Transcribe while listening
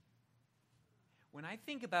When I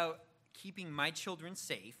think about keeping my children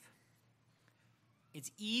safe,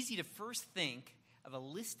 it's easy to first think of a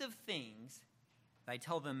list of things that I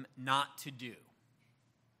tell them not to do.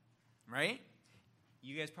 Right?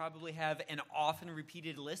 You guys probably have an often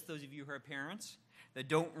repeated list, those of you who are parents, that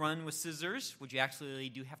don't run with scissors, which you actually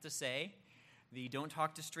do have to say. The don't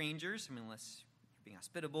talk to strangers, unless you're being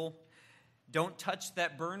hospitable. Don't touch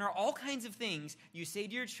that burner. All kinds of things you say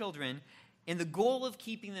to your children in the goal of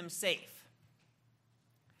keeping them safe.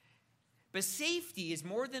 But safety is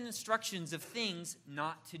more than instructions of things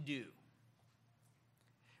not to do.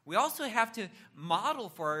 We also have to model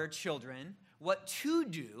for our children what to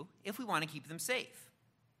do if we want to keep them safe.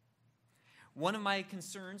 One of my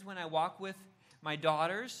concerns when I walk with my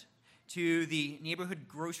daughters to the neighborhood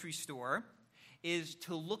grocery store is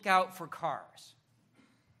to look out for cars.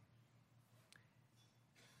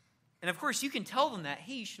 And of course, you can tell them that,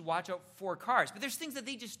 hey, you should watch out for cars. But there's things that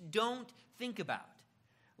they just don't think about.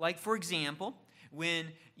 Like, for example, when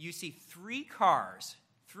you see three cars,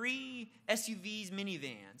 three SUVs,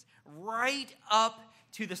 minivans, right up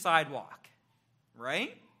to the sidewalk,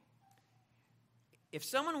 right? If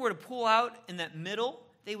someone were to pull out in that middle,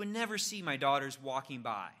 they would never see my daughters walking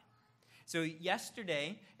by. So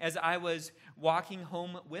yesterday, as I was walking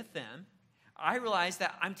home with them, I realized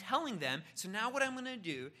that I'm telling them, so now what I'm going to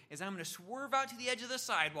do is I'm going to swerve out to the edge of the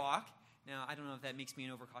sidewalk. Now, I don't know if that makes me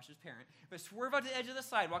an overcautious parent, but swerve out to the edge of the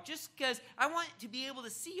sidewalk just because I want to be able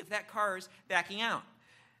to see if that car is backing out.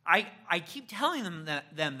 I keep telling them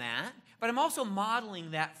that, but I'm also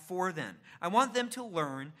modeling that for them. I want them to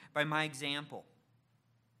learn by my example.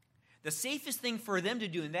 The safest thing for them to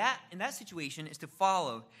do in that situation is to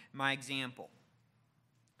follow my example.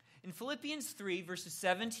 In Philippians 3, verses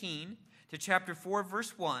 17 to chapter 4,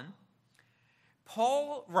 verse 1,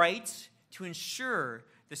 Paul writes to ensure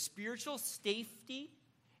the spiritual safety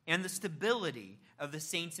and the stability of the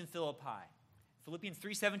saints in Philippi. Philippians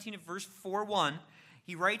 3:17 and verse 4:1,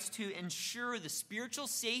 he writes to ensure the spiritual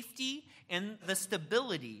safety and the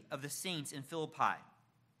stability of the saints in Philippi.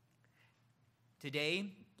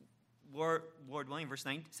 Today, Lord willing, verse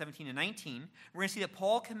 17 and 19, we're going to see that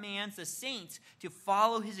Paul commands the saints to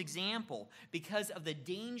follow his example because of the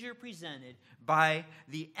danger presented by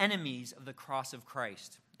the enemies of the cross of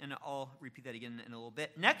Christ. And I'll repeat that again in a little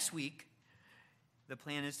bit. Next week, the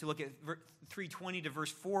plan is to look at 3:20 to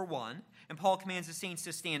verse 4:1, and Paul commands the saints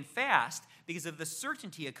to stand fast because of the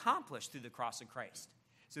certainty accomplished through the cross of Christ.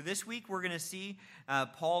 So this week we're going to see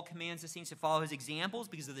Paul commands the saints to follow his examples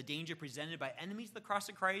because of the danger presented by enemies of the cross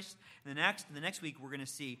of Christ. And the next week we're going to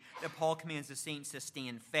see that Paul commands the saints to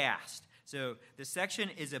stand fast. So this section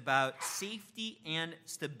is about safety and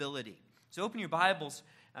stability. So open your Bibles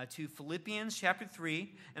to Philippians chapter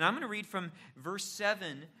 3, and I'm going to read from verse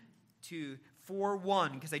 7 to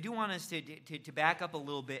 4:1 because I do want us to back up a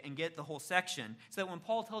little bit and get the whole section so that when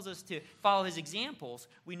Paul tells us to follow his examples,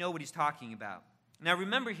 we know what he's talking about. Now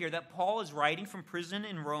remember here that Paul is writing from prison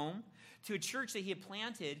in Rome to a church that he had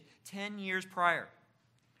planted 10 years prior.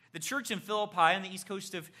 The church in Philippi on the east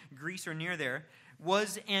coast of Greece or near there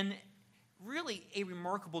was really a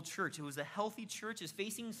remarkable church. It was a healthy church. It was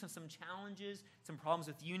facing some challenges, some problems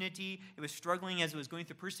with unity. It was struggling as it was going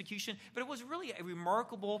through persecution, but it was really a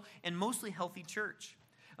remarkable and mostly healthy church.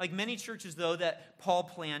 Like many churches, though, that Paul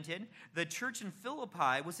planted, the church in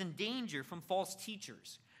Philippi was in danger from false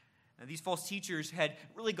teachers. These false teachers had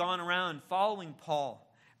really gone around following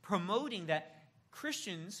Paul, promoting that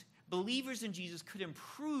Christians, believers in Jesus, could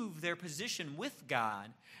improve their position with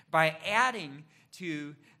God by adding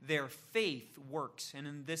to their faith works. And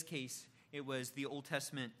in this case, it was the Old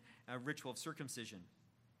Testament ritual of circumcision.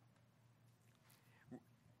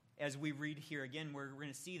 As we read here again, we're going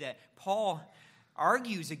to see that Paul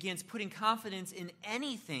argues against putting confidence in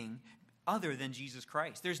anything other than Jesus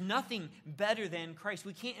Christ. There's nothing better than Christ.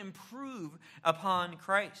 We can't improve upon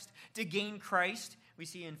Christ. To gain Christ, we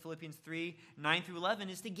see in Philippians 3, 9 through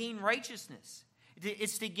 11, is to gain righteousness.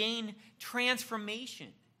 It's to gain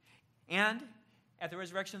transformation. And at the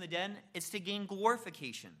resurrection of the dead, it's to gain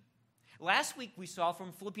glorification. Last week we saw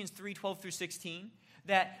from Philippians 3, 12 through 16,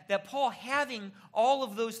 that Paul having all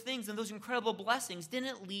of those things and those incredible blessings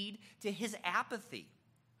didn't lead to his apathy.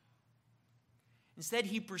 Instead,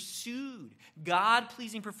 he pursued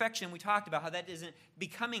God-pleasing perfection. We talked about how that isn't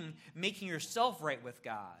making yourself right with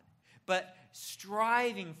God, but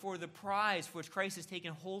striving for the prize for which Christ has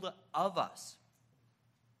taken hold of us.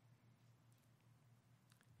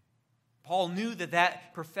 Paul knew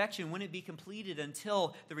that perfection wouldn't be completed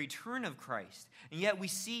until the return of Christ. And yet we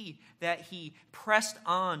see that he pressed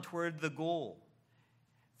on toward the goal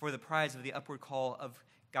for the prize of the upward call of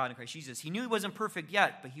God in Christ Jesus. He knew he wasn't perfect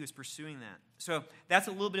yet, but he was pursuing that. So that's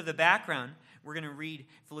a little bit of the background. We're going to read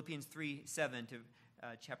Philippians 3:7 to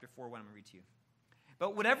chapter 4:1. I'm going to read to you.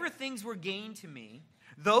 But whatever things were gained to me,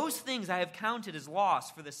 those things I have counted as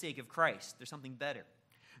loss for the sake of Christ. There's something better.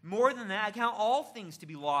 More than that, I count all things to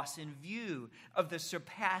be lost in view of the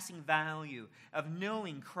surpassing value of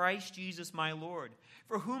knowing Christ Jesus my Lord,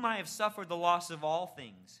 for whom I have suffered the loss of all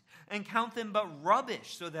things, and count them but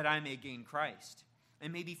rubbish so that I may gain Christ,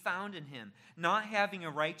 and may be found in him, not having a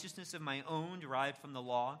righteousness of my own derived from the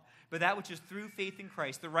law, but that which is through faith in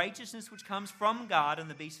Christ, the righteousness which comes from God on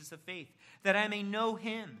the basis of faith, that I may know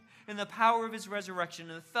him, and the power of his resurrection,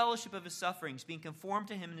 and the fellowship of his sufferings, being conformed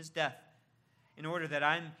to him in his death, in order that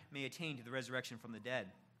I may attain to the resurrection from the dead.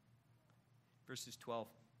 Verses 12.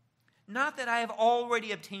 Not that I have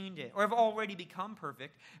already obtained it, or have already become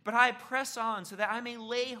perfect, but I press on so that I may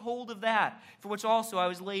lay hold of that, for which also I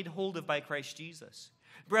was laid hold of by Christ Jesus.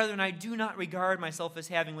 Brethren, I do not regard myself as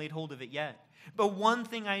having laid hold of it yet. But one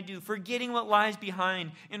thing I do, forgetting what lies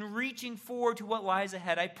behind, and reaching forward to what lies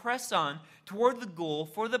ahead, I press on toward the goal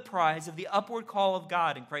for the prize of the upward call of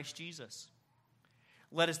God in Christ Jesus.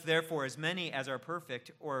 Let us therefore, as many as are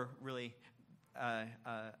perfect, or really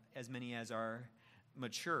as many as are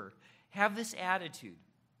mature, have this attitude.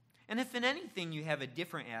 And if in anything you have a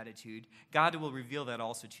different attitude, God will reveal that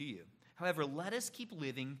also to you. However, let us keep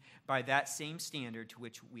living by that same standard to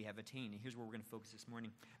which we have attained. And here's where we're going to focus this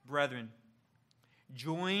morning. Brethren,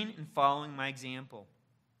 join in following my example,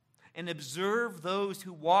 and observe those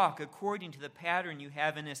who walk according to the pattern you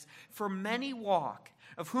have in us. For many walk,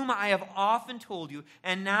 of whom I have often told you,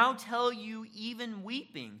 and now tell you even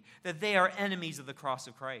weeping, that they are enemies of the cross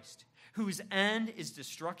of Christ, whose end is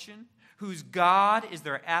destruction, whose God is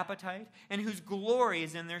their appetite, and whose glory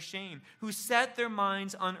is in their shame, who set their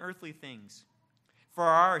minds on earthly things. For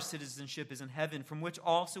our citizenship is in heaven, from which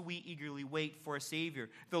also we eagerly wait for a Savior,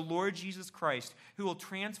 the Lord Jesus Christ, who will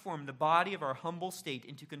transform the body of our humble state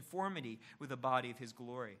into conformity with the body of his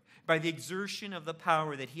glory, by the exertion of the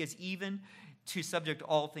power that he has even to subject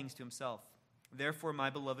all things to himself. Therefore,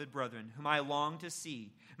 my beloved brethren, whom I long to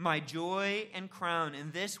see, my joy and crown,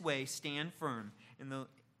 in this way stand firm in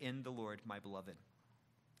the Lord, my beloved.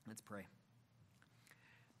 Let's pray.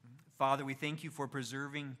 Father, we thank you for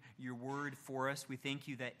preserving your word for us. We thank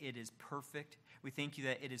you that it is perfect. We thank you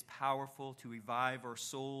that it is powerful to revive our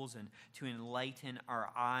souls and to enlighten our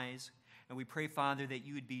eyes. And we pray, Father, that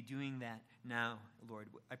you would be doing that now, Lord.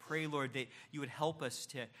 I pray, Lord, that you would help us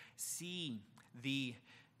to see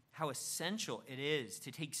how essential it is to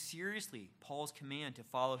take seriously Paul's command to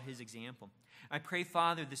follow his example. I pray,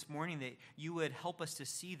 Father, this morning that you would help us to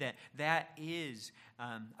see that that is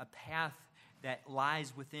a path that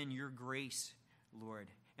lies within your grace, Lord.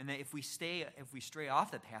 And that if we stray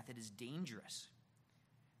off the path, it is dangerous.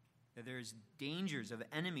 That there's dangers of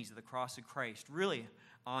enemies of the cross of Christ, really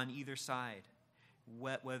on either side.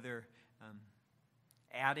 Whether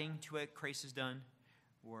adding to what Christ has done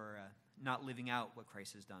or not living out what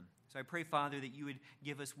Christ has done. So I pray, Father, that you would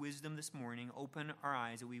give us wisdom this morning, open our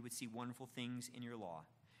eyes, that we would see wonderful things in your law.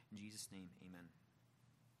 In Jesus' name, amen.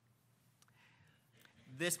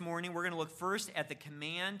 This morning, we're going to look first at the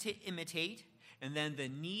command to imitate and then the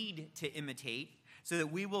need to imitate so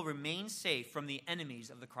that we will remain safe from the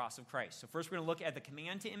enemies of the cross of Christ. So first, we're going to look at the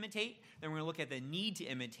command to imitate, then we're going to look at the need to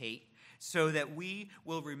imitate so that we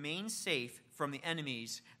will remain safe from the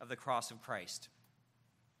enemies of the cross of Christ.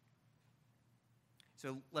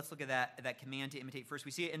 So let's look at that command to imitate first.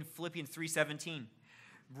 We see it in Philippians 3:17.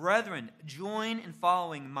 Brethren, join in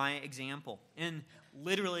following my example. And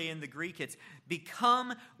literally in the Greek, it's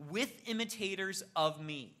become with imitators of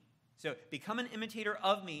me. So become an imitator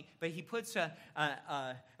of me, but he puts a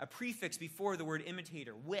prefix before the word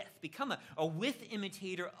imitator, with. Become a with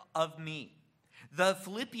imitator of me. The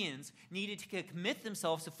Philippians needed to commit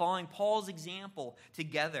themselves to following Paul's example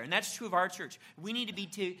together. And that's true of our church. We need to be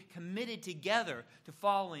committed together to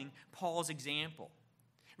following Paul's example.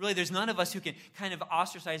 Really, there's none of us who can kind of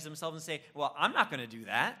ostracize themselves and say, well, I'm not going to do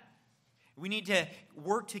that. We need to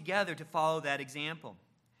work together to follow that example.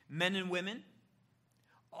 Men and women,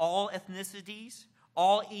 all ethnicities,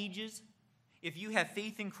 all ages, if you have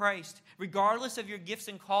faith in Christ, regardless of your gifts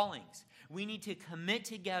and callings, we need to commit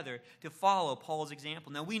together to follow Paul's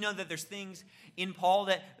example. Now, we know that there's things in Paul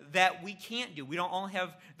that we can't do. We don't all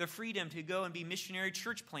have the freedom to go and be missionary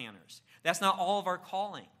church planners. That's not all of our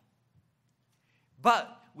calling. But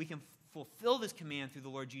we can fulfill this command through the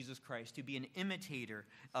Lord Jesus Christ to be an imitator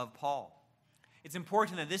of Paul. It's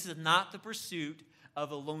important that this is not the pursuit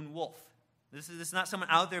of a lone wolf. This is not someone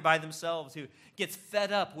out there by themselves who gets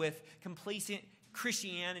fed up with complacent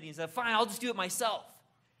Christianity and says, fine, I'll just do it myself.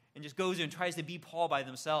 and just goes and tries to be Paul by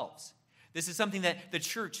themselves. This is something that the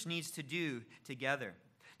church needs to do together.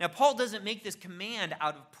 Now, Paul doesn't make this command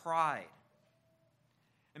out of pride.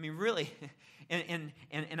 I mean, really, and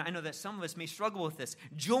I know that some of us may struggle with this.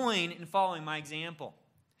 Join in following my example.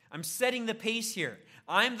 I'm setting the pace here.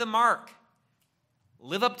 I'm the mark.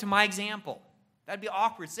 Live up to my example. That'd be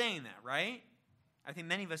awkward saying that, right? I think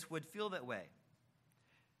many of us would feel that way.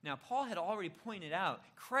 Now, Paul had already pointed out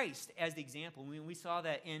Christ as the example. We saw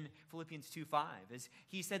that in Philippians 2:5, as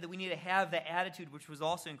he said that we need to have the attitude which was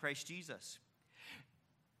also in Christ Jesus.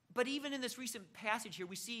 But even in this recent passage here,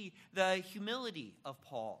 we see the humility of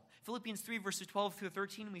Paul. Philippians 3, verses 12 through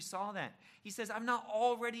 13, we saw that. He says, I've not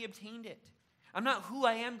already obtained it. I'm not who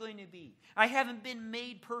I am going to be. I haven't been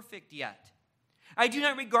made perfect yet. I do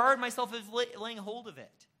not regard myself as laying hold of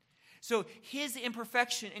it. So his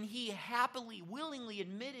imperfection, and he happily, willingly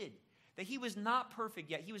admitted that he was not perfect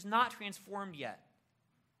yet. He was not transformed yet.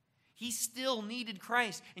 He still needed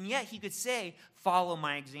Christ, and yet he could say, follow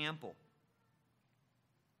my example.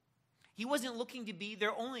 He wasn't looking to be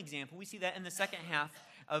their only example. We see that in the second half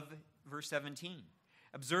of verse 17.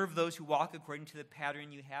 Observe those who walk according to the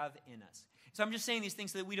pattern you have in us. So I'm just saying these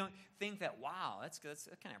things so that we don't think that, wow, that's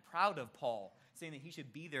kind of proud of Paul, saying that he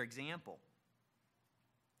should be their example.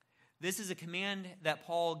 This is a command that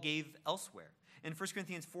Paul gave elsewhere. In 1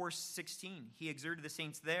 Corinthians 4:16, he exhorted the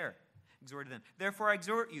saints there. Exhorted them. Therefore I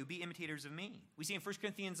exhort you, be imitators of me. We see in 1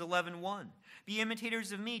 Corinthians 11:1, be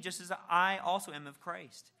imitators of me, just as I also am of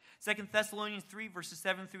Christ. 2 Thessalonians 3, verses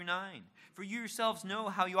 7 through 9. For you yourselves know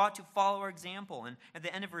how you ought to follow our example. And at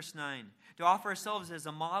the end of verse 9, to offer ourselves as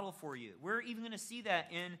a model for you. We're even going to see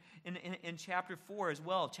that in chapter 4 as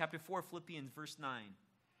well. Chapter 4, Philippians, verse 9.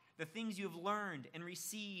 The things you have learned and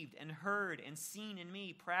received and heard and seen in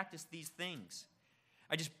me, practice these things.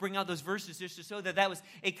 I just bring out those verses just to show that was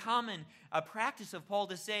a common practice of Paul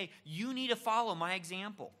to say, you need to follow my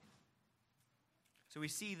example. So we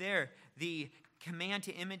see there the command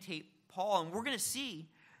to imitate Paul. And we're going to see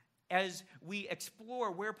as we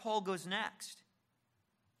explore where Paul goes next.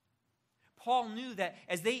 Paul knew that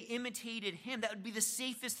as they imitated him, that would be the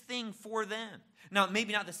safest thing for them. Now,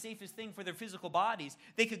 maybe not the safest thing for their physical bodies.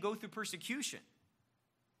 They could go through persecution.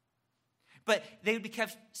 But they would be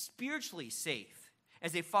kept spiritually safe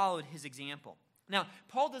as they followed his example. Now,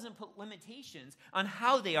 Paul doesn't put limitations on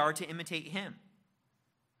how they are to imitate him.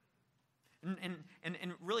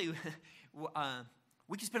 And really,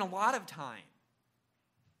 we can spend a lot of time.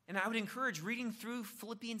 And I would encourage reading through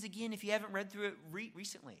Philippians again if you haven't read through it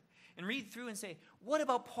recently. And read through and say, what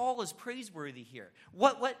about Paul is praiseworthy here?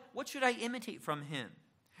 What should I imitate from him?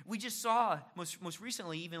 We just saw, most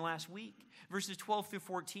recently, even last week, verses 12 through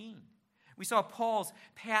 14. We saw Paul's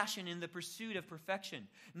passion in the pursuit of perfection,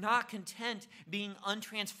 not content being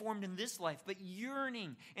untransformed in this life, but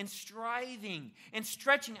yearning and striving and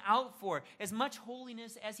stretching out for as much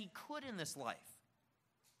holiness as he could in this life.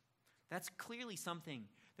 That's clearly something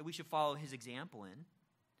that we should follow his example in,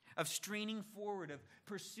 of straining forward, of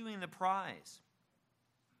pursuing the prize.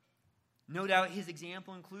 No doubt his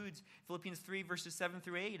example includes Philippians 3, verses 7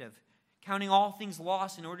 through 8, of counting all things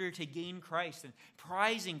lost in order to gain Christ, and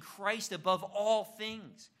prizing Christ above all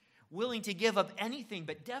things, willing to give up anything,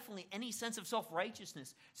 but definitely any sense of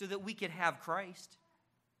self-righteousness, so that we could have Christ.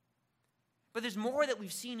 But there's more that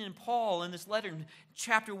we've seen in Paul in this letter. In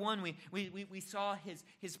chapter 1, we saw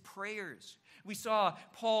his prayers. We saw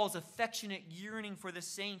Paul's affectionate yearning for the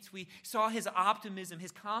saints. We saw his optimism,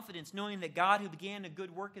 his confidence, knowing that God who began a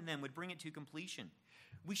good work in them would bring it to completion.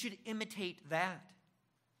 We should imitate that.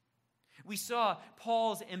 We saw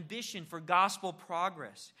Paul's ambition for gospel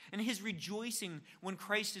progress and his rejoicing when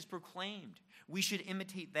Christ is proclaimed. We should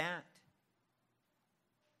imitate that.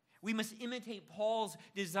 We must imitate Paul's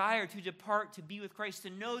desire to depart to be with Christ,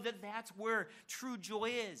 to know that that's where true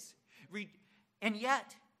joy is. And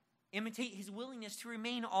yet, imitate his willingness to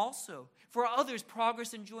remain also for others'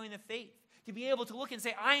 progress and joy in the faith. To be able to look and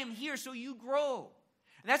say, I am here so you grow.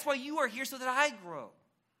 And that's why you are here so that I grow.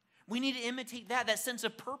 We need to imitate that sense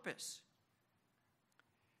of purpose.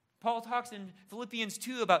 Paul talks in Philippians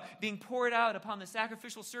 2 about being poured out upon the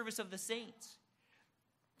sacrificial service of the saints.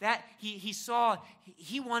 That he saw,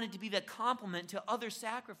 he wanted to be that complement to other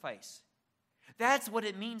sacrifice. That's what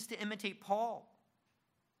it means to imitate Paul.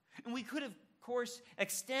 And we could, of course,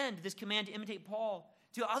 extend this command to imitate Paul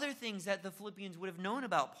to other things that the Philippians would have known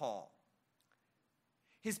about Paul.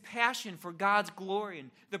 His passion for God's glory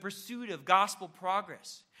and the pursuit of gospel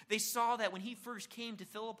progress. They saw that when he first came to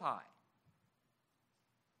Philippi.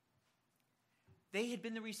 They had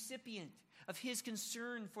been the recipient of his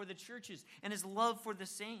concern for the churches and his love for the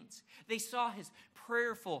saints. They saw his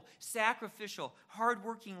prayerful, sacrificial,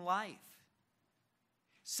 hardworking life.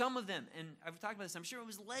 Some of them, and I've talked about this, I'm sure it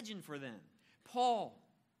was legend for them. Paul,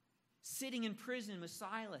 sitting in prison with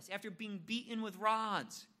Silas after being beaten with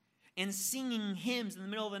rods and singing hymns in the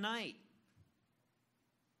middle of the night.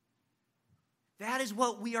 That is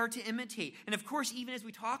what we are to imitate. And of course, even as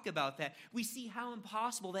we talk about that, we see how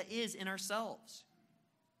impossible that is in ourselves.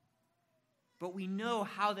 But we know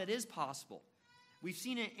how that is possible. We've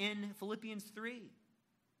seen it in Philippians 3.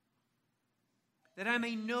 That I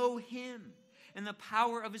may know him and the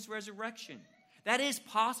power of his resurrection. That is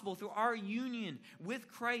possible through our union with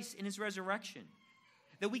Christ in his resurrection.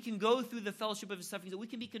 That we can go through the fellowship of his sufferings, that we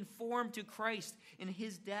can be conformed to Christ in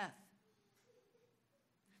his death.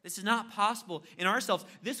 This is not possible in ourselves.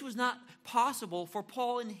 This was not possible for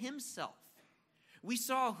Paul in himself. We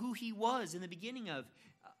saw who he was in the beginning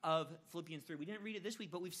of Philippians 3. We didn't read it this week,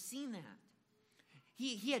 but we've seen that.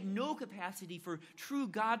 He had no capacity for true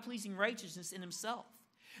God-pleasing righteousness in himself.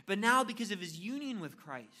 But now, because of his union with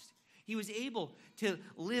Christ, he was able to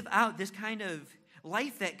live out this kind of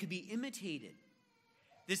life that could be imitated.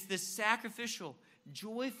 This sacrificial,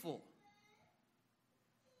 joyful,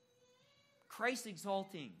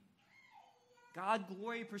 Christ-exalting,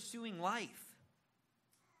 God-glory pursuing life.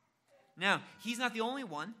 Now, he's not the only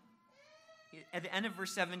one. At the end of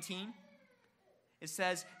verse 17, it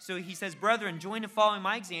says, so he says, brethren, join in following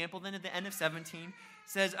my example. Then at the end of 17, it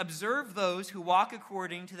says, observe those who walk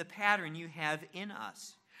according to the pattern you have in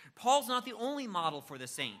us. Paul's not the only model for the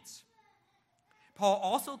saints. Paul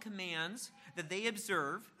also commands that they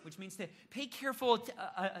observe, which means to pay careful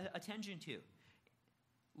attention to.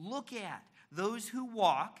 Look at those who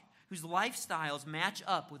walk, whose lifestyles match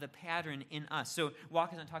up with a pattern in us. So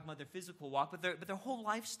walk is not talking about their physical walk, but their whole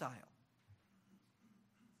lifestyle.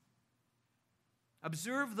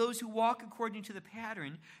 Observe those who walk according to the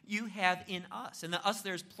pattern you have in us. And the us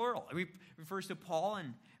there is plural. It refers to Paul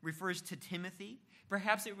and refers to Timothy.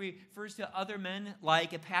 Perhaps it refers to other men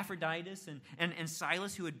like Epaphroditus and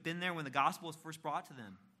Silas who had been there when the gospel was first brought to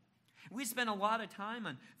them. We spent a lot of time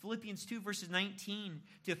on Philippians 2 verses 19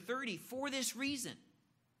 to 30 for this reason.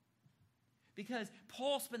 Because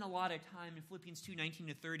Paul spent a lot of time in Philippians 2, 19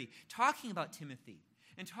 to 30 talking about Timothy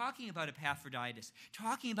and talking about Epaphroditus,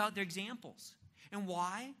 talking about their examples. And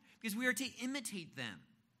why? Because we are to imitate them.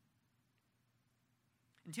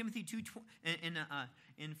 In Philippians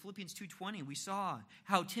 2:20, we saw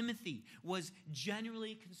how Timothy was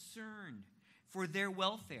generally concerned for their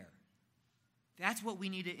welfare. That's what we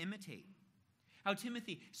need to imitate. How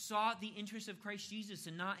Timothy sought the interest of Christ Jesus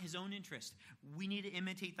and not his own interest. We need to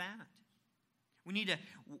imitate that. We need to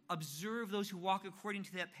observe those who walk according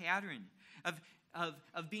to that pattern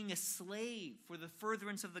of being a slave for the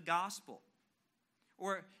furtherance of the gospel.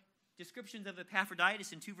 Or descriptions of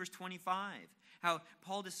Epaphroditus in 2 verse 25. How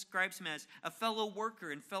Paul describes him as a fellow worker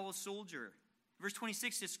and fellow soldier. Verse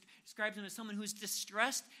 26 describes him as someone who is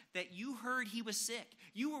distressed that you heard he was sick.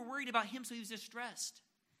 You were worried about him, so he was distressed.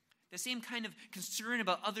 The same kind of concern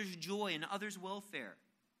about others' joy and others' welfare.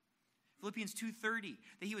 Philippians 2:30,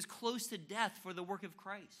 that he was close to death for the work of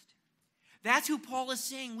Christ. That's who Paul is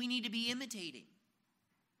saying we need to be imitating.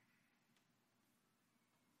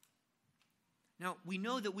 Now, we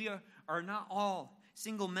know that we are not all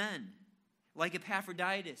single men like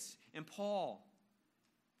Epaphroditus and Paul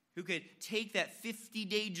who could take that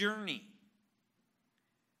 50-day journey,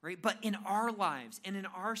 right? But in our lives and in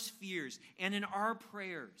our spheres and in our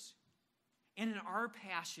prayers and in our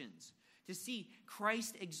passions to see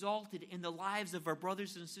Christ exalted in the lives of our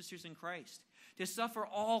brothers and sisters in Christ, to suffer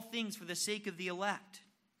all things for the sake of the elect,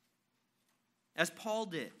 as Paul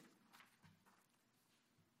did.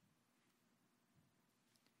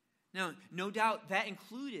 Now, no doubt that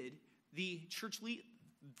included the church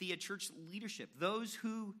leadership. Those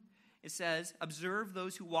who, it says, observe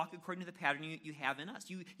those who walk according to the pattern you have in us.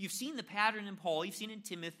 You've seen the pattern in Paul. You've seen it in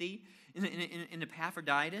Timothy, in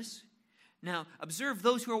Epaphroditus. Now, observe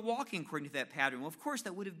those who are walking according to that pattern. Well, of course,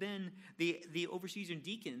 that would have been the overseers and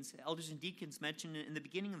deacons, elders and deacons mentioned in the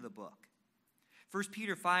beginning of the book. 1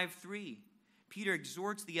 Peter 5:3, Peter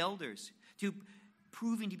exhorts the elders to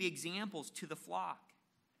proving to be examples to the flock.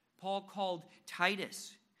 Paul called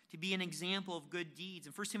Titus to be an example of good deeds.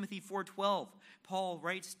 In 1 Timothy 4:12, Paul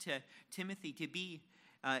writes to Timothy to be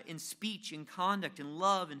in speech and conduct and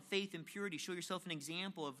love and faith and purity. Show yourself an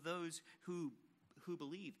example of those who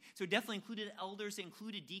believe. So it definitely included elders, it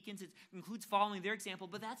included deacons, it includes following their example,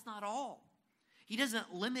 but that's not all. He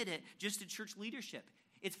doesn't limit it just to church leadership.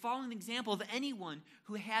 It's following the example of anyone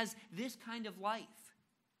who has this kind of life,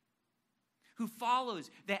 who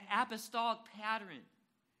follows that apostolic pattern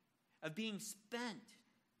of being spent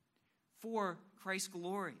for Christ's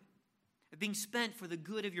glory, of being spent for the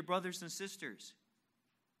good of your brothers and sisters?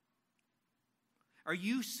 Are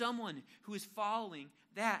you someone who is following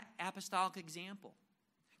that apostolic example?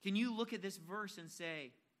 Can you look at this verse and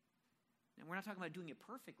say, and we're not talking about doing it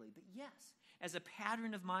perfectly, but yes, as a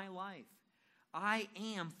pattern of my life, I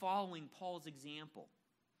am following Paul's example.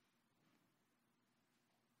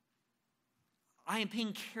 I am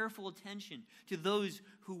paying careful attention to those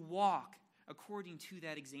who walk according to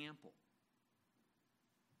that example.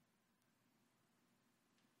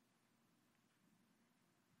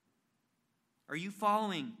 Are you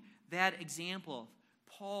following that example of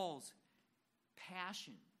Paul's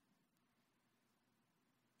passion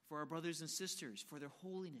for our brothers and sisters, for their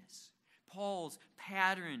holiness? Paul's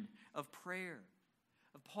pattern of prayer,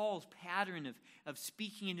 of Paul's pattern of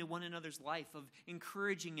speaking into one another's life, of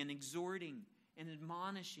encouraging and exhorting and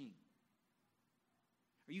admonishing.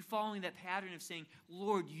 Are you following that pattern of saying,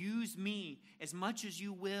 Lord, use me as much as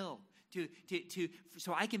you will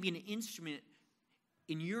so I can be an instrument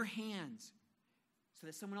in your hands so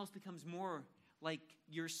that someone else becomes more like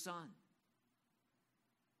your son?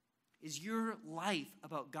 Is your life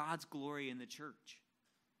about God's glory in the church?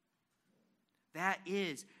 That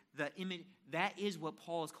is what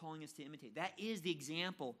Paul is calling us to imitate. That is the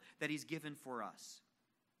example that he's given for us.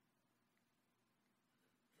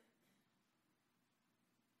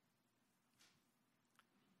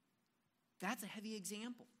 That's a heavy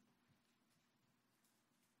example.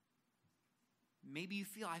 Maybe you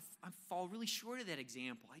feel I fall really short of that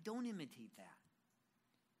example. I don't imitate that.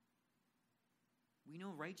 We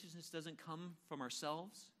know righteousness doesn't come from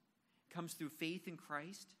ourselves. It comes through faith in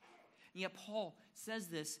Christ. And yet Paul says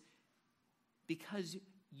this because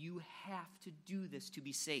you have to do this to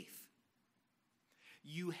be safe.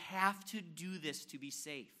 You have to do this to be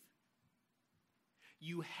safe.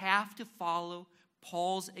 You have to follow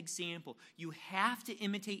Paul's example. You have to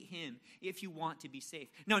imitate him if you want to be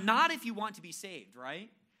saved. No, not if you want to be saved,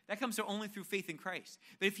 right? That comes only through faith in Christ.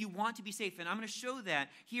 But if you want to be saved, and I'm going to show that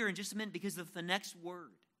here in just a minute because of the next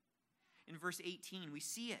word. In verse 18, we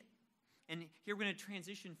see it. And here we're going to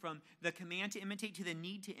transition from the command to imitate to the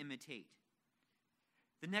need to imitate.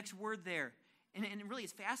 The next word there, and really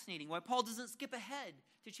it's fascinating why Paul doesn't skip ahead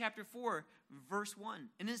to chapter 4, verse 1.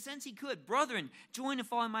 And in a sense he could. Brethren, join and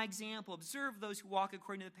follow my example. Observe those who walk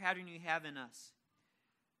according to the pattern you have in us.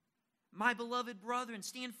 My beloved brethren,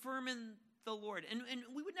 stand firm in the Lord. And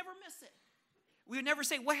we would never miss it. We would never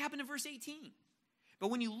say, what happened in verse 18?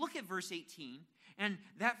 But when you look at verse 18, and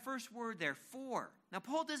that first word there, for. Now,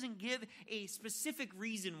 Paul doesn't give a specific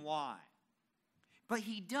reason why. But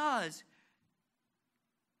he does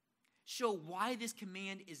show why this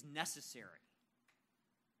command is necessary.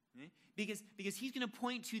 Okay? Because he's going to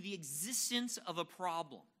point to the existence of a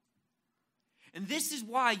problem. And this is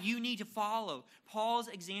why you need to follow Paul's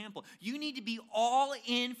example. You need to be all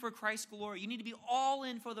in for Christ's glory. You need to be all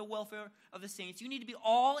in for the welfare of the saints. You need to be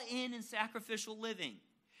all in sacrificial living.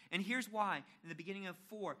 And here's why. In the beginning of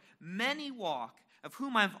 4, many walk, of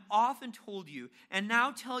whom I've often told you, and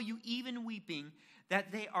now tell you even weeping,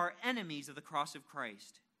 that they are enemies of the cross of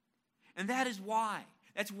Christ. And that is why.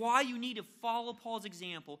 That's why you need to follow Paul's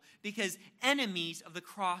example, because enemies of the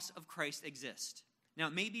cross of Christ exist. Now,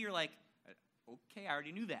 maybe you're like, okay, I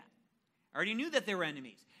already knew that. I already knew that they were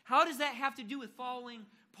enemies. How does that have to do with following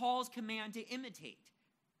Paul's command to imitate?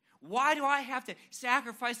 Why do I have to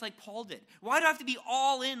sacrifice like Paul did? Why do I have to be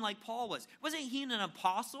all in like Paul was? Wasn't he an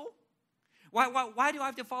apostle? Why do I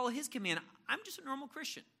have to follow his command? I'm just a normal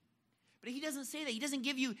Christian. But he doesn't say that. He doesn't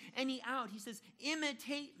give you any out. He says,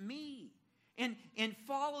 imitate me and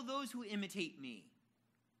follow those who imitate me.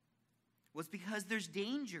 Well, it's because there's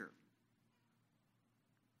danger.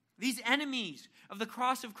 These enemies of the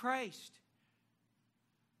cross of Christ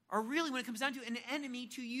are really, when it comes down to it, an enemy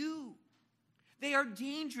to you. They are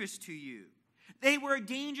dangerous to you. They were a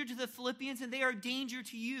danger to the Philippians, and they are a danger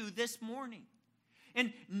to you this morning.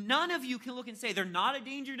 And none of you can look and say, they're not a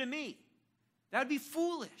danger to me. That would be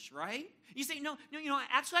foolish, right? You say, no,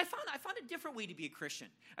 actually, I found a different way to be a Christian.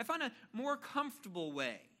 I found a more comfortable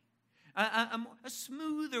way, a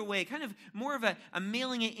smoother way, kind of more of a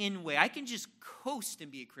mailing it in way. I can just coast and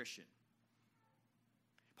be a Christian.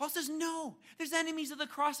 Paul says, no, there's enemies of the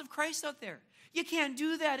cross of Christ out there. You can't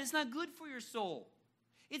do that. It's not good for your soul.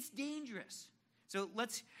 It's dangerous. So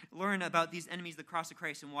let's learn about these enemies of the cross of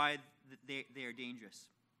Christ and why they are dangerous.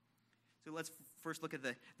 So let's first look at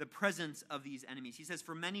the presence of these enemies. He says,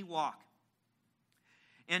 for many walk.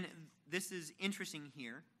 And this is interesting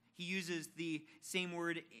here. he uses the same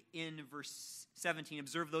word in verse 17,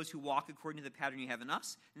 observe those who walk according to the pattern you have in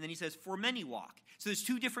us. And then he says, for many walk. So there's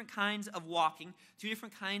two different kinds of walking, two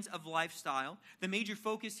different kinds of lifestyle. The major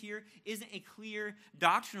focus here isn't a clear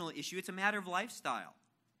doctrinal issue. It's a matter of lifestyle.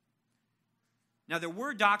 Now, there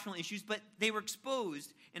were doctrinal issues, but they were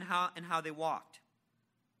exposed in how they walked.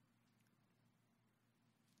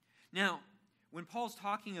 Now, when Paul's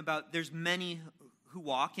talking about there's many who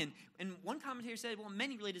walk, and one commentator said, well,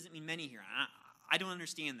 many really doesn't mean many here. I don't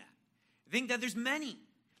understand that. I think that there's many.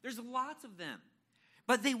 There's lots of them.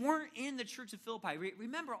 But they weren't in the church of Philippi.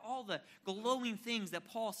 Remember all the glowing things that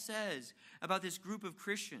Paul says about this group of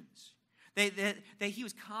Christians. That he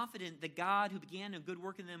was confident that God, who began a good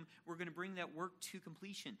work in them, were going to bring that work to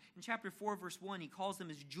completion. In chapter 4, verse 1, he calls them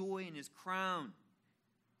his joy and his crown.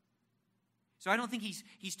 So I don't think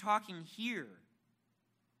he's talking here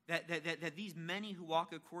that these many who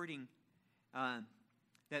walk according, as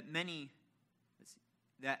the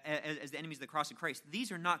enemies of the cross of Christ,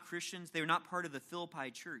 these are not Christians. They are not part of the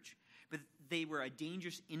Philippi church, but they were a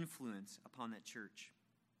dangerous influence upon that church.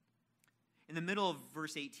 In the middle of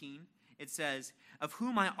verse 18, it says, of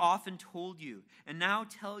whom I often told you, and now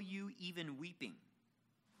tell you even weeping.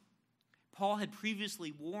 Paul had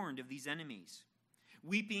previously warned of these enemies.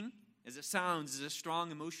 Weeping, as it sounds, is a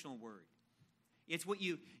strong emotional word. It's what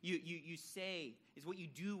you say, it's what you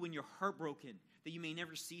do when you're heartbroken, that you may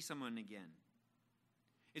never see someone again.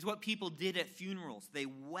 It's what people did at funerals. They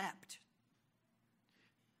wept.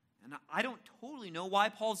 And I don't totally know why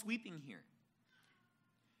Paul's weeping here.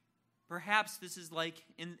 Perhaps this is like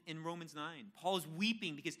in Romans 9. Paul is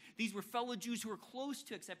weeping because these were fellow Jews who were close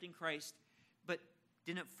to accepting Christ, but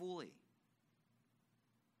didn't fully.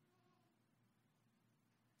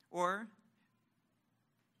 Or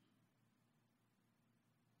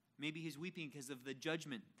maybe he's weeping because of the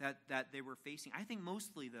judgment that they were facing. I think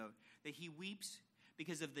mostly, though, that he weeps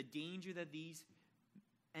because of the danger that these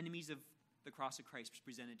enemies of the cross of Christ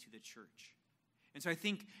presented to the church. And so I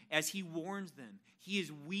think as he warns them, he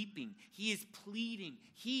is weeping, he is pleading,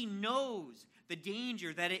 he knows the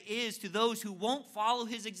danger that it is to those who won't follow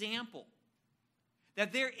his example.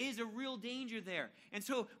 That there is a real danger there. And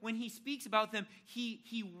so when he speaks about them,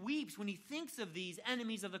 he weeps when he thinks of these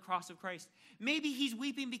enemies of the cross of Christ. Maybe he's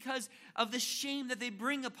weeping because of the shame that they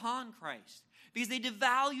bring upon Christ, because they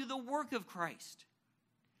devalue the work of Christ.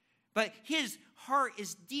 But his heart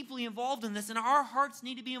is deeply involved in this, and our hearts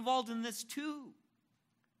need to be involved in this too.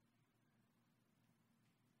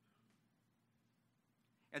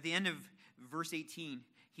 At the end of verse 18,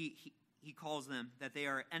 he calls them that they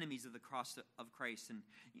are enemies of the cross of Christ. And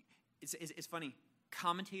it's funny.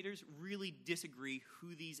 Commentators really disagree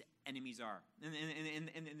who these enemies are. And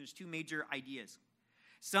there's two major ideas.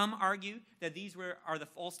 Some argue that these are the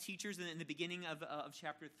false teachers in the beginning of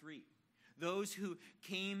chapter 3. Those who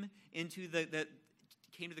came to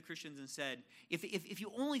the Christians and said, if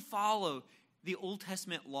you only follow the Old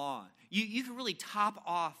Testament law, you can really top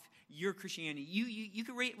off your Christianity. You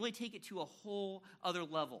can really take it to a whole other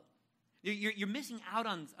level. You're missing out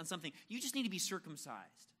on something. You just need to be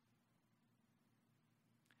circumcised.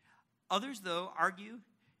 Others, though, argue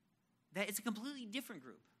that it's a completely different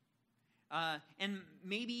group. And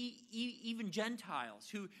maybe even Gentiles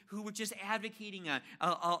who were just advocating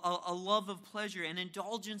a love of pleasure and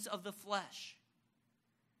indulgence of the flesh.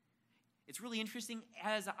 It's really interesting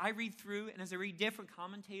as I read through and as I read different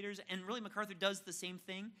commentators, and really MacArthur does the same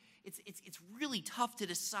thing. It's really tough to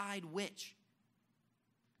decide which.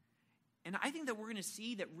 And I think that we're going to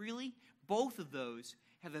see that really both of those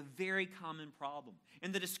have a very common problem.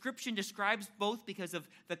 And the description describes both because of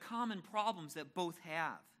the common problems that both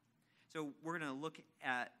have. So we're going to look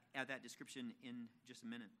at that description in just a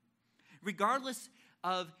minute. Regardless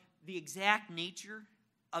of the exact nature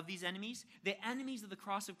of these enemies, the enemies of the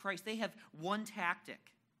cross of Christ, they have one tactic.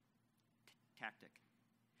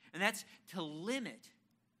 And that's to limit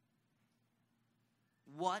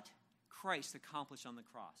what Christ accomplished on the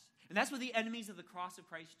cross. And that's what the enemies of the cross of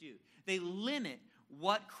Christ do. They limit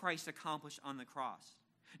what Christ accomplished on the cross.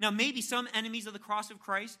 Now, maybe some enemies of the cross of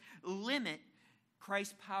Christ limit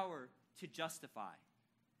Christ's power to justify.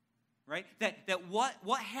 Right? That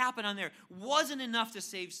what happened on there wasn't enough to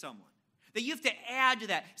save someone. That you have to add to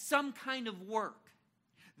that some kind of work.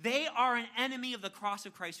 They are an enemy of the cross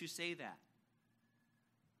of Christ who say that.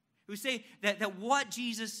 Who say that what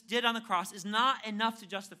Jesus did on the cross is not enough to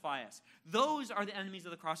justify us. Those are the enemies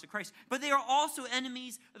of the cross of Christ. But they are also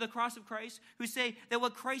enemies of the cross of Christ who say that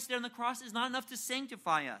what Christ did on the cross is not enough to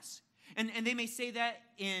sanctify us. And they may say that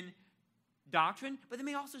in doctrine, but they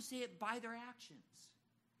may also say it by their actions.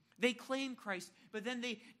 They claim Christ, but then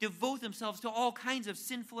they devote themselves to all kinds of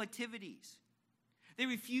sinful activities. They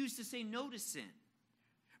refuse to say no to sin.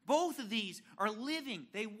 Both of these are living.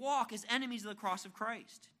 They walk as enemies of the cross of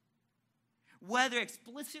Christ. Whether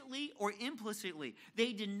explicitly or implicitly,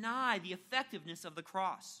 they deny the effectiveness of the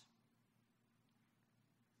cross.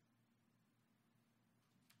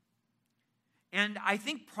 And I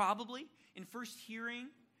think probably in first hearing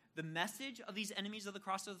the message of these enemies of the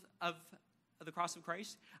cross of the cross of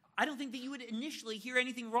Christ, I don't think that you would initially hear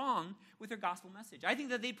anything wrong with their gospel message. I think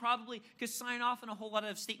that they probably could sign off on a whole lot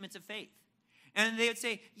of statements of faith. And they would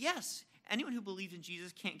say, yes, anyone who believes in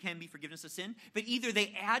Jesus can be forgiveness of sin, but either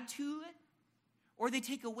they add to it or they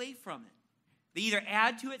take away from it. They either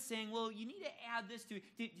add to it saying, well, you need to add this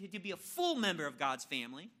to be a full member of God's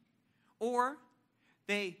family, or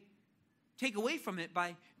they take away from it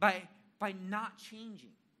by not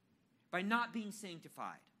changing, by not being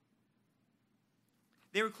sanctified.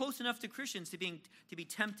 They were close enough to Christians to be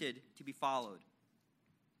tempted to be followed.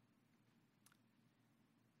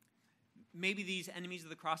 Maybe these enemies of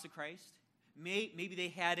the cross of Christ, maybe they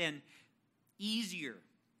had an easier,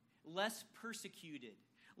 less persecuted,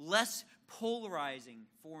 less polarizing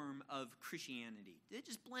form of Christianity. They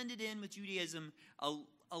just blended in with Judaism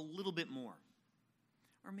a little bit more.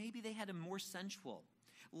 Or maybe they had a more sensual,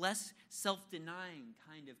 less self-denying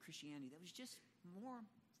kind of Christianity that was just more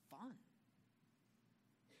fun.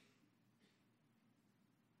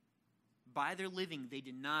 By their living, they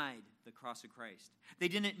denied the cross of Christ. They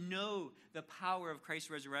didn't know the power of Christ's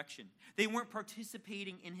resurrection. They weren't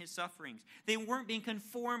participating in his sufferings. They weren't being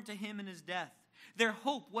conformed to him in his death. Their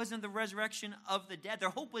hope wasn't the resurrection of the dead. Their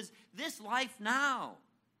hope was this life now.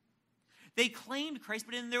 They claimed Christ,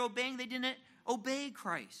 but in their obeying, they didn't obey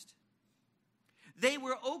Christ. They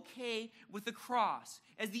were okay with the cross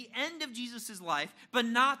as the end of Jesus' life, but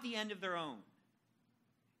not the end of their own.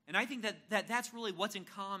 And I think that's really what's in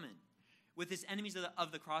common with his enemies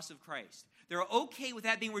of the cross of Christ. They're okay with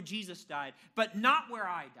that being where Jesus died, but not where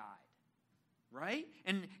I died. Right?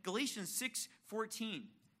 In Galatians 6:14,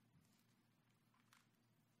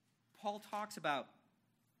 Paul talks about,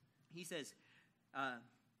 he says,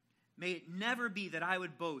 may it never be that I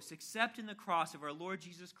would boast except in the cross of our Lord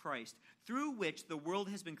Jesus Christ, through which the world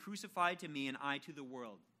has been crucified to me and I to the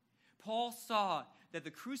world. Paul saw that the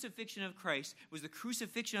crucifixion of Christ was the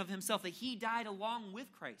crucifixion of himself, that he died along with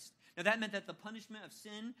Christ. Now that meant that the punishment of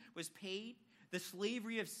sin was paid, the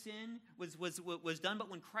slavery of sin was done, but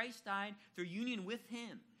when Christ died through union with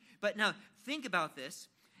him. But now think about this.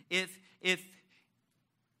 If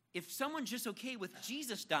someone's just okay with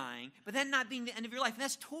Jesus dying, but then not being the end of your life, and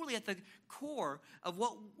that's totally at the core of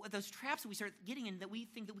what those traps that we start getting in, that we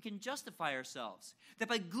think that we can justify ourselves, that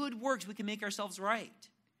by good works we can make ourselves right.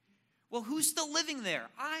 Well, who's still living there?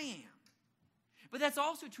 I am. But that's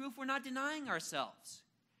also true if we're not denying ourselves.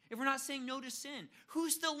 If we're not saying no to sin,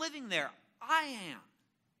 who's still living there? I am.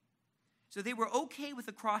 So they were okay with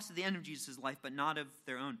the cross at the end of Jesus' life, but not of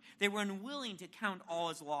their own. They were unwilling to count all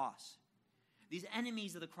as loss. These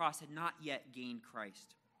enemies of the cross had not yet gained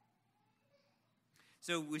Christ.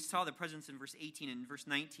 So we saw the presence in verse 18 and verse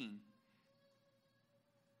 19.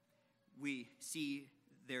 We see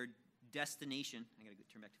their destination. I got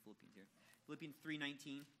to turn back to Philippians here. Philippians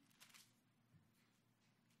 3:19.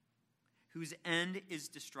 Whose end is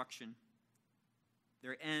destruction.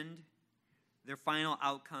 Their end, their final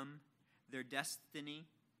outcome, their destiny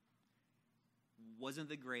wasn't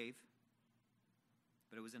the grave,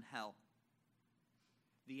 but it was in hell.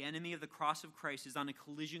 The enemy of the cross of Christ is on a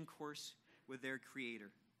collision course with their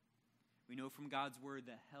Creator. We know from God's word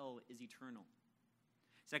that hell is eternal.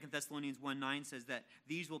 2 Thessalonians 1:9 says that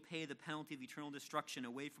these will pay the penalty of eternal destruction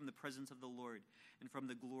away from the presence of the Lord and from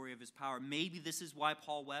the glory of his power. Maybe this is why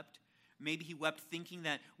Paul wept. Maybe he wept thinking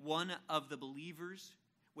that one of the believers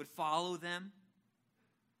would follow them,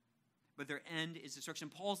 but their end is destruction.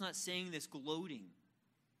 Paul's not saying this gloating.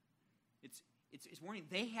 It's warning.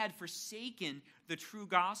 They had forsaken the true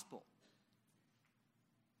gospel.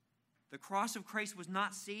 The cross of Christ was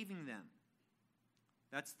not saving them.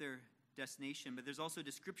 That's their destination. But there's also a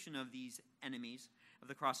description of these enemies of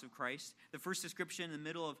the cross of Christ. The first description in the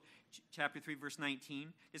middle of chapter 3, verse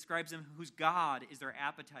 19, describes them whose God is their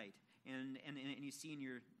appetite. And you see in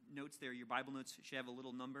your notes there, your Bible notes should have a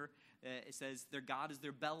little number. It says their God is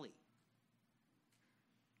their belly.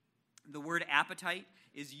 The word appetite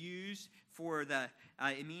is used for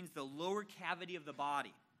it means the lower cavity of the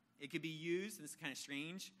body. It could be used, and this is kind of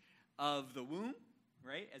strange, of the womb,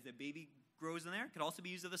 right, as the baby grows in there. It could also be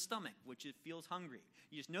used of the stomach, which it feels hungry.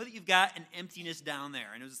 You just know that you've got an emptiness down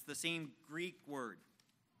there, and it was the same Greek word.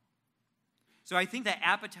 So I think that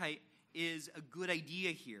appetite is a good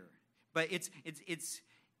idea here. But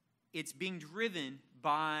it's being driven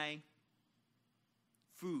by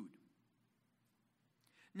food.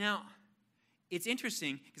 Now, it's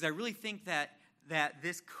interesting because I really think that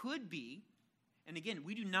this could be, and again,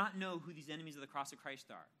 we do not know who these enemies of the cross of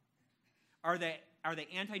Christ are. Are they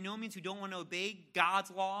antinomians who don't want to obey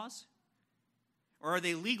God's laws? Or are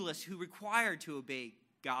they legalists who require to obey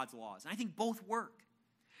God's laws? And I think both work.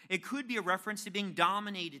 It could be a reference to being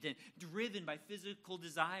dominated and driven by physical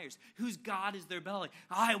desires. Whose God is their belly?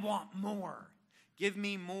 I want more. Give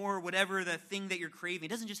me more, whatever the thing that you're craving. It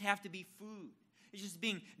doesn't just have to be food. It's just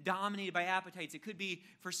being dominated by appetites. It could be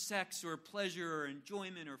for sex or pleasure or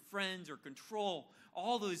enjoyment or friends or control.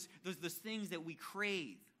 All those things that we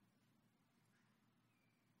crave.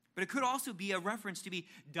 But it could also be a reference to be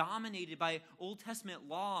dominated by Old Testament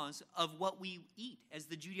laws of what we eat, as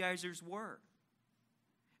the Judaizers were.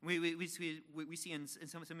 We see, and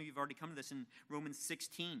some of you have already come to this in Romans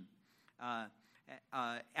 16.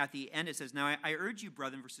 At the end it says, "Now I urge you,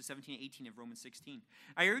 brethren," verses 17 and 18 of Romans 16.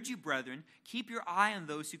 "I urge you, brethren, keep your eye on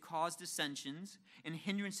those who cause dissensions and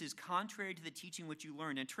hindrances contrary to the teaching which you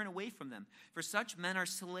learned, and turn away from them. For such men are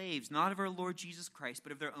slaves, not of our Lord Jesus Christ,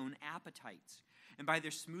 but of their own appetites. And by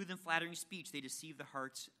their smooth and flattering speech, they deceive the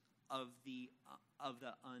hearts of the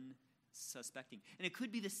unsuspecting." And it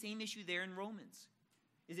could be the same issue there in Romans.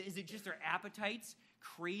 Is it just their appetites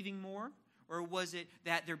craving more? Or was it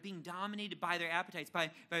that they're being dominated by their appetites,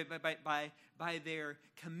 by their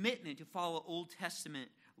commitment to follow Old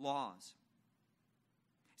Testament laws?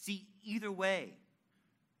 See, either way,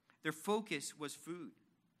 their focus was food.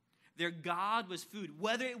 Their God was food,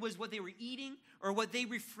 whether it was what they were eating or what they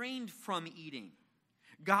refrained from eating.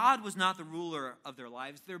 God was not the ruler of their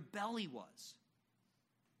lives. Their belly was.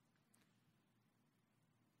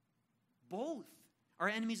 Both are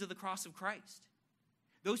enemies of the cross of Christ.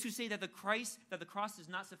 Those who say that the cross is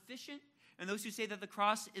not sufficient, and those who say that the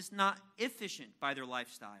cross is not efficient by their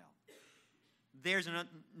lifestyle. There's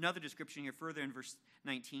another description here further in verse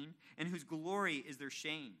 19, "And whose glory is their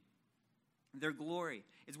shame." Their glory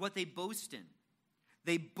is what they boast in.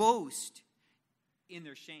 They boast in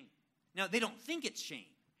their shame. Now, they don't think it's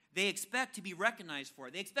shame. They expect to be recognized for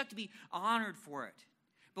it. They expect to be honored for it.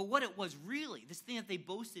 But what it was really, this thing that they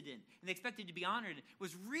boasted in, and they expected to be honored in,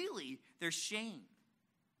 was really their shame.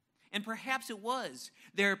 And perhaps it was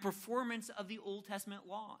their performance of the Old Testament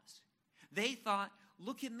laws. They thought,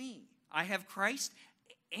 look at me. I have Christ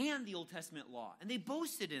and the Old Testament law. And they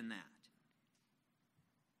boasted in that.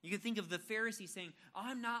 You can think of the Pharisees saying,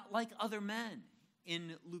 I'm not like other men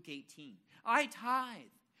in Luke 18. I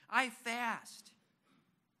tithe. I fast.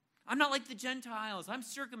 I'm not like the Gentiles. I'm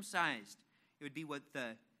circumcised. It would be what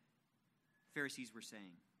the Pharisees were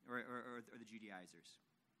saying, or the Judaizers.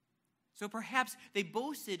 So perhaps they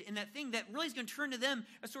boasted in that thing that really is going to turn to them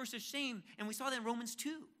a source of shame. And we saw that in Romans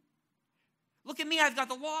 2. Look at me, I've got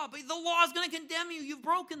the law, but the law is going to condemn you. You've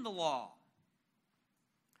broken the law.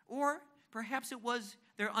 Or perhaps it was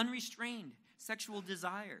their unrestrained sexual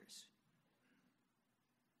desires,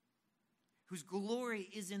 whose glory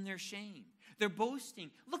is in their shame. They're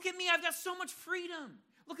boasting. Look at me, I've got so much freedom.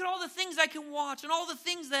 Look at all the things I can watch and all the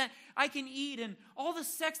things that I can eat and all the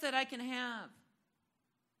sex that I can have.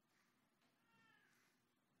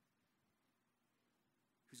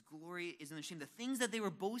 Whose glory is in the shame. The things that they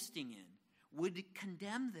were boasting in would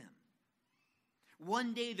condemn them.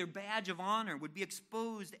 One day their badge of honor would be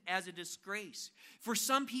exposed as a disgrace. For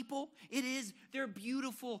some people, it is their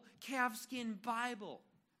beautiful calfskin Bible,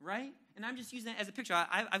 right? And I'm just using that as a picture.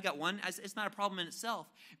 I've got one. It's not a problem in itself.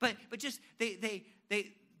 But just they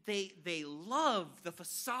love the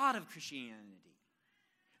facade of Christianity.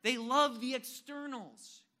 They love the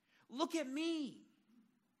externals. Look at me.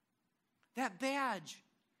 That badge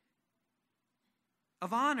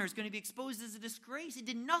of honor is going to be exposed as a disgrace. It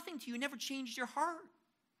did nothing to you. It never changed your heart.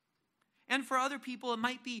 And for other people, it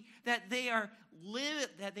might be that they are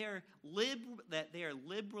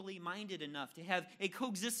liberally minded enough to have a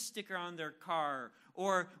coexist sticker on their car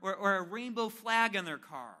or a rainbow flag on their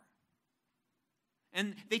car.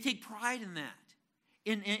 And they take pride in that,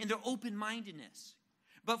 in their open-mindedness.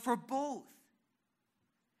 But for both,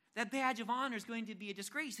 that badge of honor is going to be a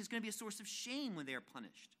disgrace. It's going to be a source of shame when they are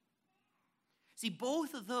punished. See,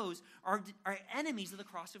 both of those are enemies of the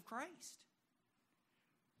cross of Christ.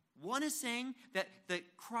 One is saying that the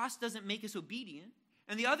cross doesn't make us obedient,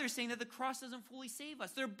 and the other is saying that the cross doesn't fully save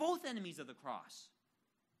us. They're both enemies of the cross.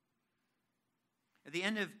 At the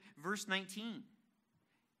end of verse 19,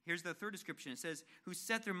 here's the third description. It says, who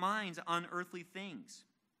set their minds on earthly things.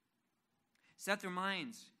 Set their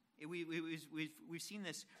minds We've seen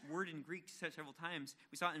this word in Greek several times.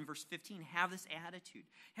 We saw it in verse 15. Have this attitude.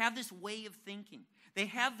 Have this way of thinking. They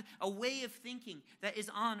have a way of thinking that is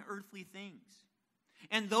on earthly things.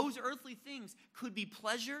 And those earthly things could be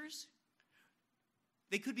pleasures.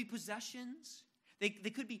 They could be possessions. They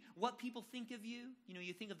could be what people think of you. You know,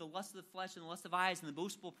 you think of the lust of the flesh and the lust of eyes and the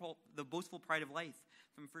boastful pride of life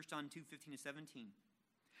from 1 John 2:15-17.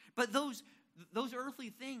 But those earthly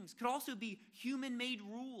things could also be human-made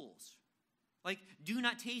rules, like do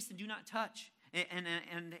not taste and do not touch.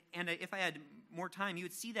 And if I had more time, you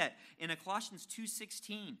would see that in Colossians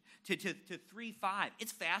 2:16 to 3:5.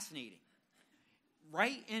 It's fascinating.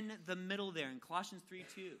 Right in the middle there in Colossians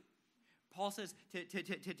 3:2, Paul says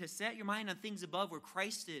to set your mind on things above where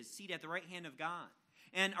Christ is, seated at the right hand of God.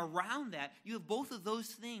 And around that, you have both of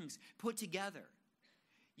those things put together.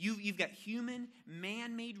 You've got human,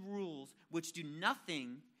 man-made rules which do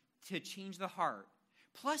nothing to change the heart.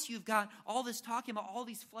 Plus, you've got all this talking about all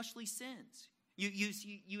these fleshly sins. You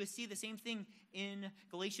see the same thing in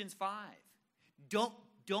Galatians 5. Don't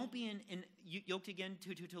be yoked again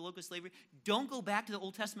to local slavery. Don't go back to the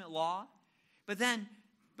Old Testament law. But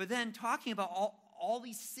then talking about all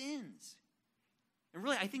these sins. And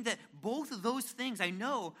really, I think that both of those things, I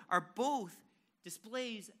know, are both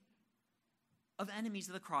displays of enemies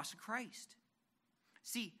of the cross of Christ.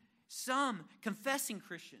 See, some confessing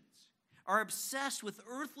Christians are obsessed with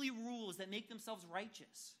earthly rules that make themselves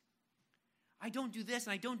righteous. I don't do this,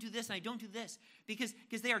 and I don't do this, and I don't do this, because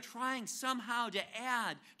they are trying somehow to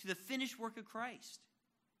add to the finished work of Christ.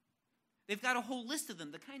 They've got a whole list of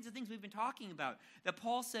them, the kinds of things we've been talking about, that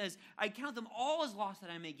Paul says, I count them all as lost that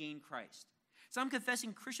I may gain Christ. Some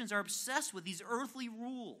confessing Christians are obsessed with these earthly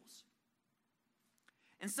rules.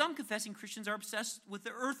 And some confessing Christians are obsessed with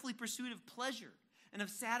the earthly pursuit of pleasure and of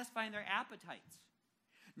satisfying their appetites.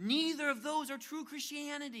 Neither of those are true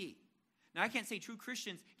Christianity. Now, I can't say true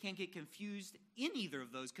Christians can't get confused in either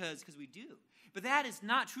of those, because we do. But that is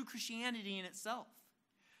not true Christianity in itself.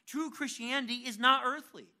 True Christianity is not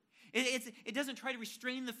earthly. It doesn't try to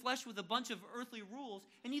restrain the flesh with a bunch of earthly rules,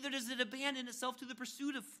 and neither does it abandon itself to the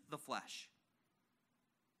pursuit of the flesh.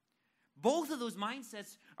 Both of those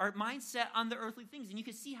mindsets are mindset on the earthly things, and you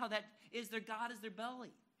can see how that is their God is their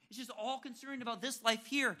belly. It's just all concerned about this life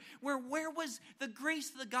here. Where was the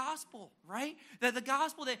grace of the gospel, right? The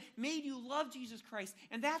gospel that made you love Jesus Christ.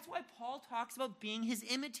 And that's why Paul talks about being his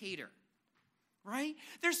imitator, right?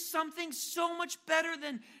 There's something so much better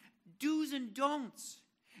than do's and don'ts.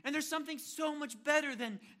 And there's something so much better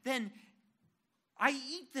than I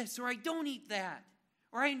eat this or I don't eat that.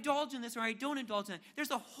 Or I indulge in this, or I don't indulge in it.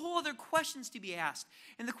 There's a whole other questions to be asked.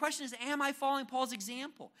 And the question is, am I following Paul's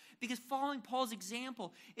example? Because following Paul's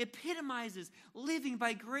example epitomizes living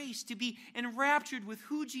by grace to be enraptured with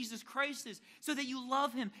who Jesus Christ is, so that you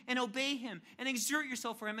love him and obey him and exert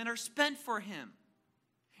yourself for him and are spent for him.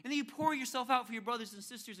 And that you pour yourself out for your brothers and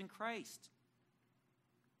sisters in Christ.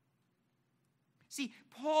 See,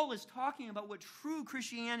 Paul is talking about what true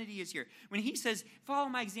Christianity is here. When he says, follow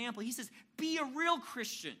my example, he says, be a real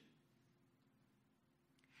Christian.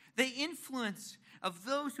 The influence of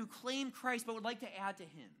those who claim Christ but would like to add to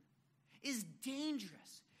him is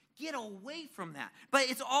dangerous. Get away from that. But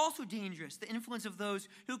it's also dangerous, the influence of those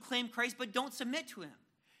who claim Christ but don't submit to him,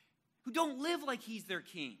 who don't live like he's their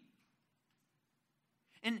king.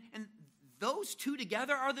 And those two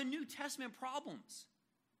together are the New Testament problems.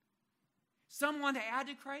 Some want to add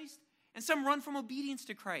to Christ, and some run from obedience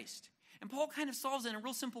to Christ. And Paul kind of solves it in a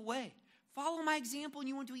real simple way. Follow my example, and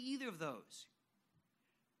you won't do either of those.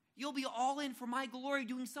 You'll be all in for my glory,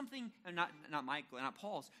 doing something, not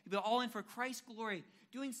Paul's. You'll be all in for Christ's glory,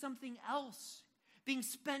 doing something else, being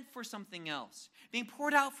spent for something else, being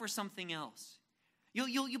poured out for something else.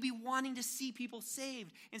 You'll be wanting to see people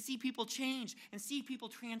saved, and see people changed, and see people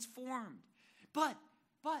transformed. But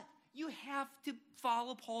you have to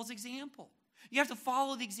follow Paul's example. You have to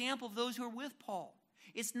follow the example of those who are with Paul.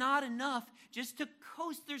 It's not enough just to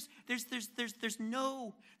coast. There's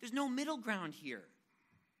no middle ground here.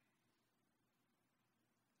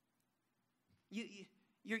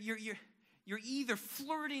 You're either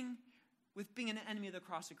flirting with being an enemy of the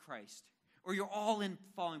cross of Christ, or you're all in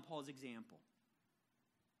following Paul's example.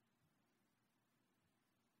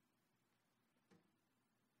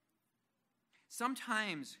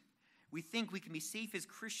 Sometimes we think we can be safe as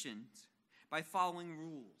Christians by following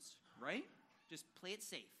rules, right? Just play it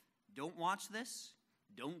safe. Don't watch this.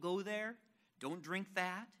 Don't go there. Don't drink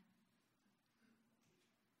that.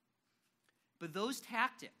 But those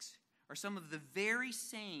tactics are some of the very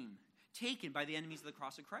same taken by the enemies of the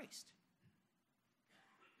cross of Christ.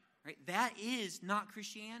 Right? That is not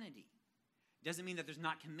Christianity. Doesn't mean that there's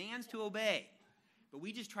not commands to obey, but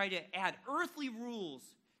we just try to add earthly rules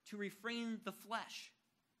to refrain the flesh.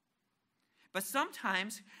 But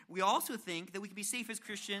sometimes we also think that we can be safe as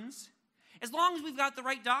Christians as long as we've got the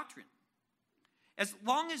right doctrine. As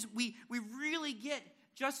long as we really get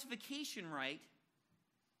justification right,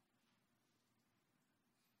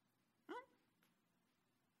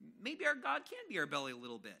 maybe our God can be our belly a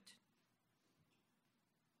little bit.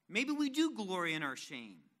 Maybe we do glory in our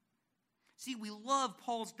shame. See, we love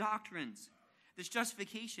Paul's doctrines, this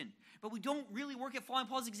justification, but we don't really work at following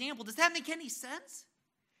Paul's example. Does that make any sense?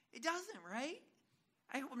 It doesn't, right?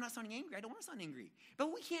 I hope I'm not sounding angry. I don't want to sound angry.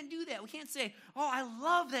 But we can't do that. We can't say, oh, I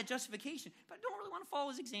love that justification, but I don't really want to follow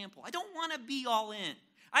his example. I don't want to be all in.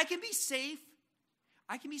 I can be safe.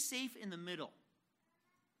 I can be safe in the middle.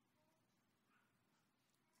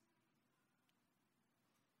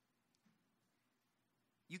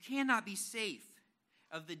 You cannot be safe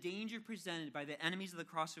of the danger presented by the enemies of the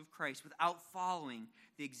cross of Christ without following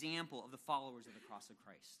the example of the followers of the cross of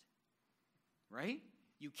Christ. Right?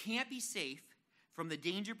 You can't be safe from the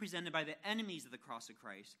danger presented by the enemies of the cross of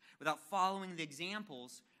Christ without following the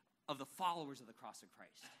examples of the followers of the cross of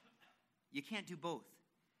Christ. You can't do both.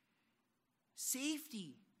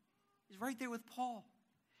 Safety is right there with Paul.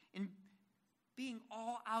 In being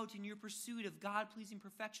all out in your pursuit of God-pleasing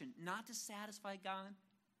perfection, not to satisfy God,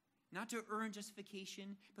 not to earn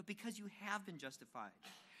justification, but because you have been justified.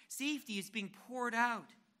 Safety is being poured out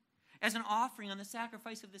as an offering on the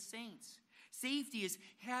sacrifice of the saints. Safety is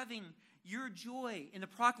having your joy in the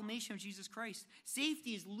proclamation of Jesus Christ.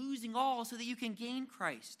 Safety is losing all so that you can gain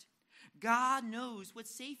Christ. God knows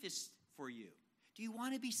what's safest for you. Do you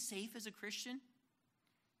want to be safe as a Christian?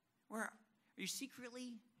 Or are you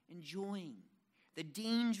secretly enjoying the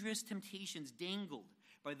dangerous temptations dangled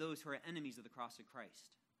by those who are enemies of the cross of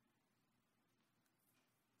Christ?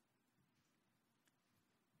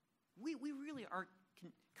 We really are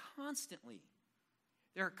constantly,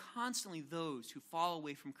 there are constantly those who fall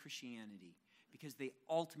away from Christianity because they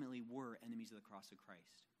ultimately were enemies of the cross of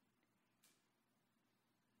Christ.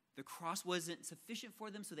 The cross wasn't sufficient for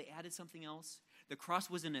them, so they added something else. The cross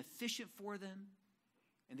wasn't efficient for them,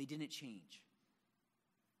 and they didn't change.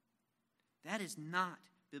 That is not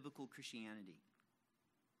biblical Christianity.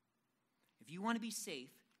 If you want to be safe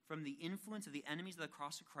from the influence of the enemies of the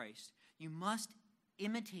cross of Christ, you must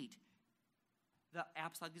imitate the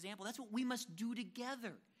apostolic example. That's what we must do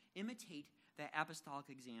together. Imitate that apostolic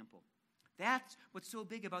example. That's what's so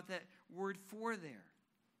big about that word "for" there.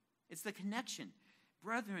 It's the connection.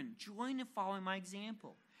 Brethren, join in following my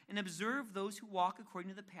example and observe those who walk according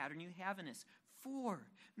to the pattern you have in us. For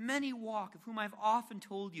many walk, of whom I've often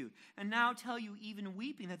told you, and now tell you even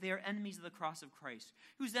weeping, that they are enemies of the cross of Christ,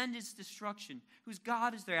 whose end is destruction, whose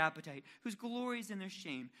God is their appetite, whose glory is in their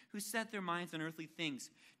shame, who set their minds on earthly things.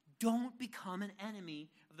 Don't become an enemy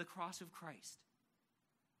of the cross of Christ.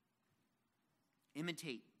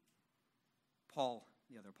 Imitate Paul,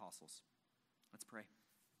 the other apostles. Let's pray.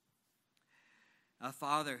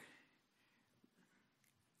 Father,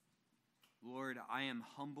 Lord, I am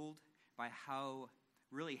humbled by how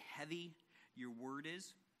really heavy your word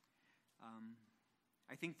is.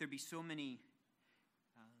 I think there'd be so many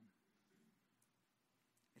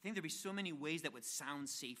ways that would sound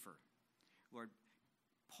safer. Lord,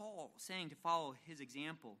 Paul saying to follow his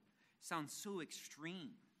example sounds so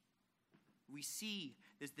extreme. We see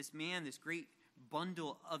this man, this great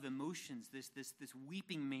bundle of emotions, this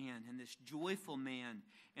weeping man and this joyful man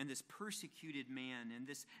and this persecuted man and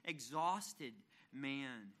this exhausted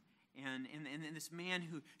man and this man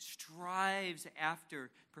who strives after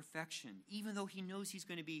perfection, even though he knows he's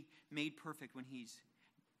going to be made perfect when he's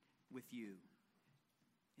with you.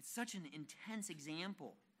 It's such an intense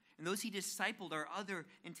example. And those he discipled are other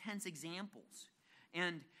intense examples.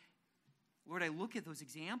 And Lord, I look at those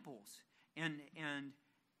examples and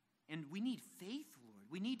we need faith, Lord.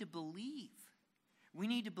 We need to believe. We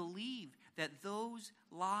need to believe that those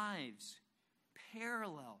lives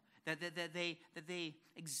parallel, that they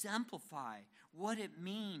exemplify what it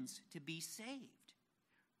means to be saved.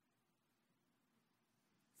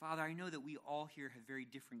 Father, I know that we all here have very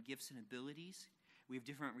different gifts and abilities. We have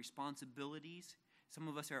different responsibilities. Some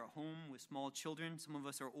of us are at home with small children. Some of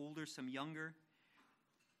us are older, some younger.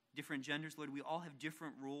 Different genders. Lord, we all have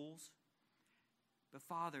different roles. But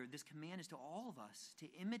Father, this command is to all of us to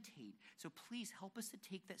imitate. So please help us to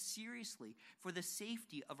take that seriously for the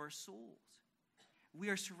safety of our souls. We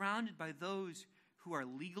are surrounded by those who are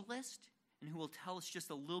legalist and who will tell us just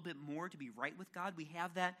a little bit more to be right with God. We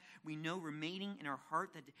have that, we know, remaining in our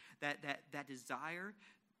heart, that desire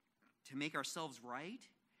to make ourselves right.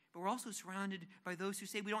 But we're also surrounded by those who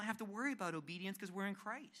say we don't have to worry about obedience because we're in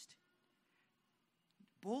Christ.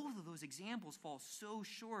 Both of those examples fall so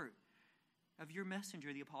short of your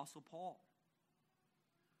messenger, the Apostle Paul.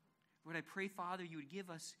 Lord, I pray, Father, you would give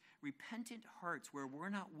us repentant hearts where we're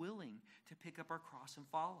not willing to pick up our cross and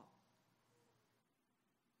follow.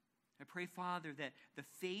 I pray, Father, that the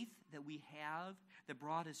faith that we have that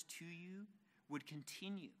brought us to you would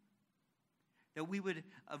continue. That we would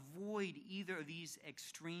avoid either of these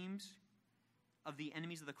extremes of the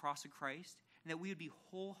enemies of the cross of Christ, and that we would be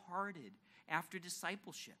wholehearted after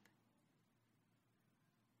discipleship.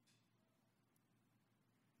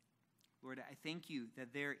 Lord, I thank you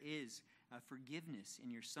that there is forgiveness in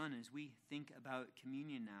your Son as we think about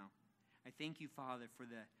communion now. I thank you, Father, for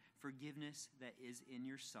the forgiveness that is in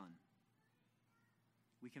your Son.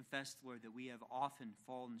 We confess, Lord, that we have often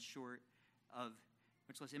fallen short of,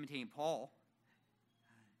 much less imitating Paul,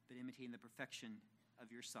 but imitating the perfection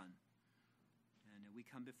of your Son. And we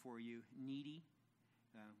come before you needy.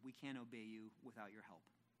 We can't obey you without your help.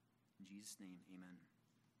 In Jesus' name, amen.